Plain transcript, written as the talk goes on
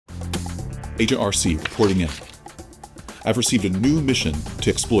Agent RC reporting in. I've received a new mission to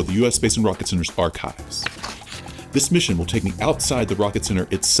explore the U.S. Space and Rocket Center's archives. This mission will take me outside the Rocket Center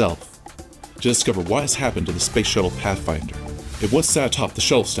itself to discover what has happened to the Space Shuttle Pathfinder. It once sat atop the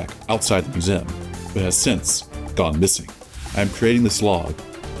shuttle stack outside the museum, but has since gone missing. I am creating this log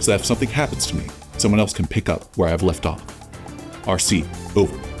so that if something happens to me, someone else can pick up where I have left off. RC,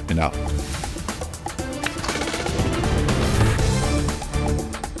 over and out.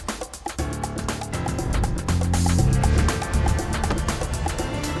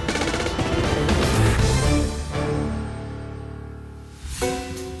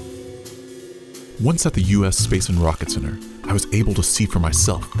 Once at the U.S. Space and Rocket Center, I was able to see for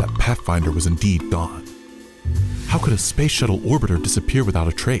myself that Pathfinder was indeed gone. How could a space shuttle orbiter disappear without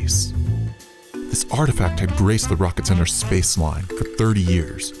a trace? This artifact had graced the Rocket Center's space line for 30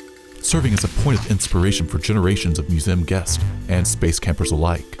 years, serving as a point of inspiration for generations of museum guests and space campers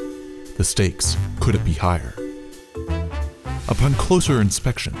alike. The stakes couldn't be higher. Upon closer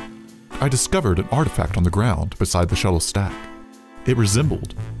inspection, I discovered an artifact on the ground beside the shuttle stack. It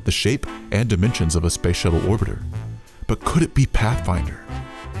resembled the shape and dimensions of a space shuttle orbiter, but could it be Pathfinder?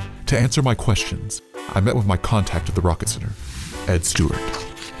 To answer my questions, I met with my contact at the Rocket Center, Ed Stewart,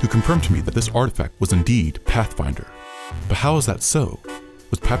 who confirmed to me that this artifact was indeed Pathfinder. But how is that so?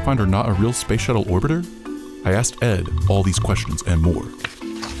 Was Pathfinder not a real space shuttle orbiter? I asked Ed all these questions and more.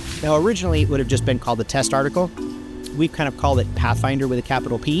 Now, originally it would have just been called the test article. We've kind of called it Pathfinder with a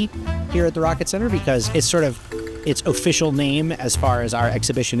capital P here at the Rocket Center because it's sort of its official name as far as our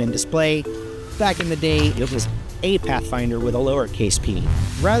exhibition and display. Back in the day, it was a Pathfinder with a lowercase p.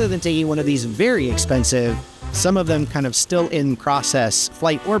 Rather than taking one of these very expensive, some of them kind of still in process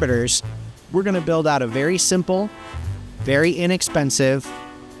flight orbiters, we're going to build out a very simple, very inexpensive,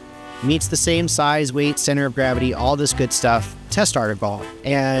 meets the same size, weight, center of gravity, all this good stuff, test article.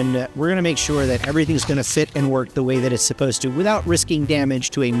 And we're going to make sure that everything's going to fit and work the way that it's supposed to without risking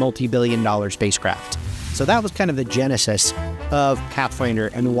damage to a multi-billion-dollar spacecraft. So that was kind of the genesis of Pathfinder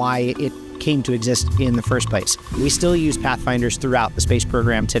and why it came to exist in the first place. We still use Pathfinders throughout the space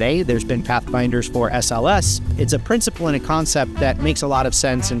program today. There's been Pathfinders for SLS. It's a principle and a concept that makes a lot of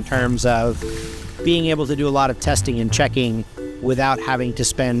sense in terms of being able to do a lot of testing and checking without having to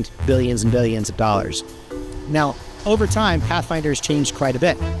spend billions and billions of dollars. Now, over time, Pathfinder's changed quite a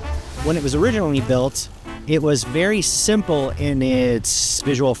bit. When it was originally built, it was very simple in its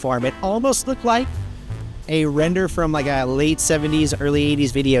visual form. It almost looked like a render from like a late 70s, early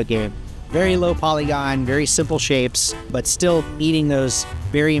 80s video game. Very low polygon, very simple shapes, but still meeting those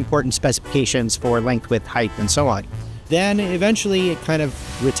very important specifications for length, width, height, and so on. Then eventually it kind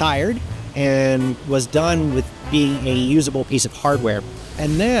of retired and was done with being a usable piece of hardware.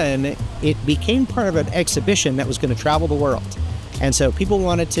 And then it became part of an exhibition that was going to travel the world. And so people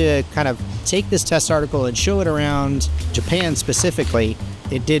wanted to kind of take this test article and show it around Japan specifically.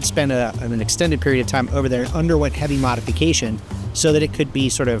 It did spend an extended period of time over there and underwent heavy modification so that it could be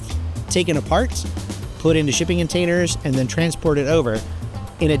sort of taken apart, put into shipping containers, and then transported over.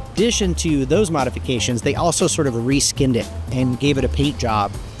 In addition to those modifications, they also sort of reskinned it and gave it a paint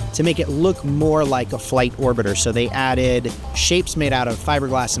job to make it look more like a flight orbiter. So they added shapes made out of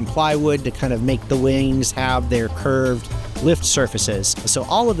fiberglass and plywood to kind of make the wings have their curved lift surfaces. So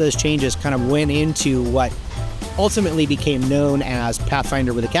all of those changes kind of went into what ultimately became known as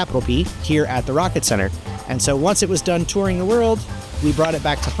Pathfinder with a capital P here at the Rocket Center. And so once it was done touring the world, we brought it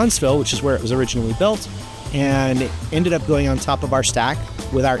back to Huntsville, which is where it was originally built, and it ended up going on top of our stack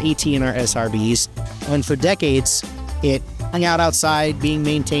with our ET and our SRBs. And for decades, it hung out outside, being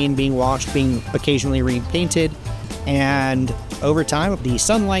maintained, being washed, being occasionally repainted. And over time, the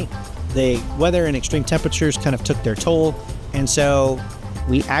sunlight, the weather, and extreme temperatures kind of took their toll. And so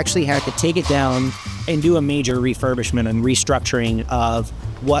we actually had to take it down and do a major refurbishment and restructuring of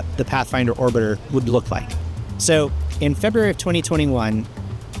what the Pathfinder orbiter would look like. So in February of 2021,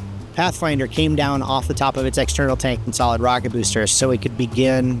 Pathfinder came down off the top of its external tank and solid rocket booster so it could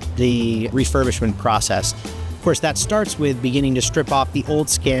begin the refurbishment process. Of course, that starts with beginning to strip off the old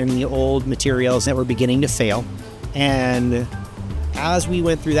skin, the old materials that were beginning to fail. And as we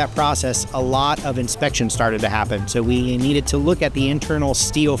went through that process, a lot of inspection started to happen. So we needed to look at the internal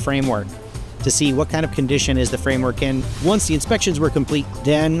steel framework to see what kind of condition is the framework in. Once the inspections were complete,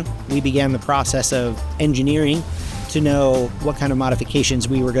 then we began the process of engineering to know what kind of modifications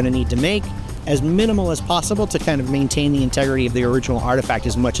we were going to need to make, as minimal as possible to kind of maintain the integrity of the original artifact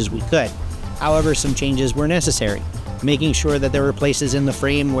as much as we could. However, some changes were necessary, making sure that there were places in the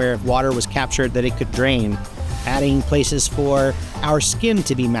frame where if water was captured that it could drain, adding places for our skin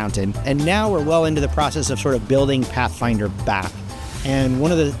to be mounted. And now we're well into the process of sort of building Pathfinder back. And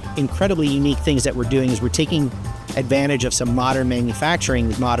one of the incredibly unique things that we're doing is we're taking advantage of some modern manufacturing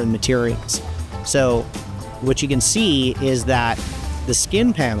with modern materials. So what you can see is that the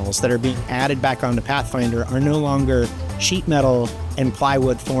skin panels that are being added back onto Pathfinder are no longer sheet metal and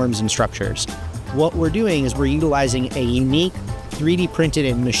plywood forms and structures. What we're doing is we're utilizing a unique 3D printed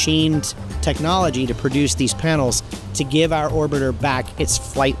and machined technology to produce these panels to give our orbiter back its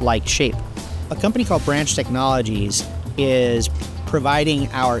flight-like shape. A company called Branch Technologies is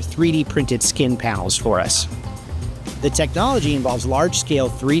providing our 3D printed skin panels for us. The technology involves large-scale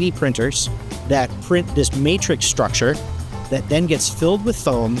 3D printers that print this matrix structure that then gets filled with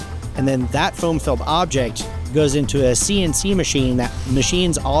foam, and then that foam-filled object goes into a CNC machine that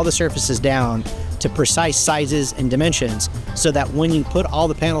machines all the surfaces down to precise sizes and dimensions, so that when you put all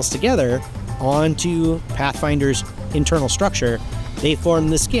the panels together onto Pathfinder's internal structure, they form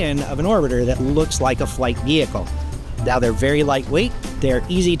the skin of an orbiter that looks like a flight vehicle. Now, they're very lightweight, they're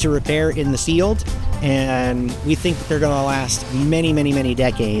easy to repair in the field, and we think that they're going to last many, many, many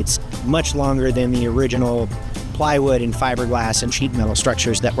decades, much longer than the original plywood and fiberglass and sheet metal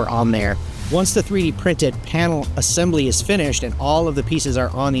structures that were on there. Once the 3D printed panel assembly is finished and all of the pieces are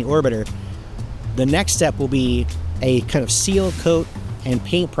on the orbiter, the next step will be a kind of seal, coat, and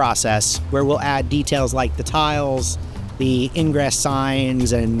paint process where we'll add details like the tiles, the ingress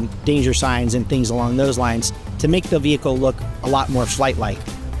signs and danger signs and things along those lines to make the vehicle look a lot more flight-like.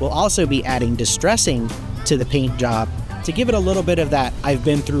 We'll also be adding distressing to the paint job to give it a little bit of that I've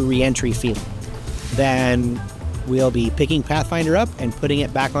been through re-entry feel. Then we'll be picking Pathfinder up and putting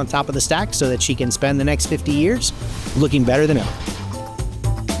it back on top of the stack so that she can spend the next 50 years looking better than ever.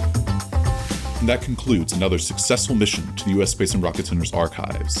 And that concludes another successful mission to the U.S. Space and Rocket Center's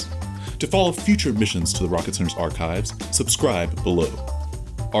archives. To follow future missions to the Rocket Center's archives, subscribe below.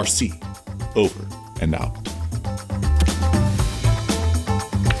 RC, over and out.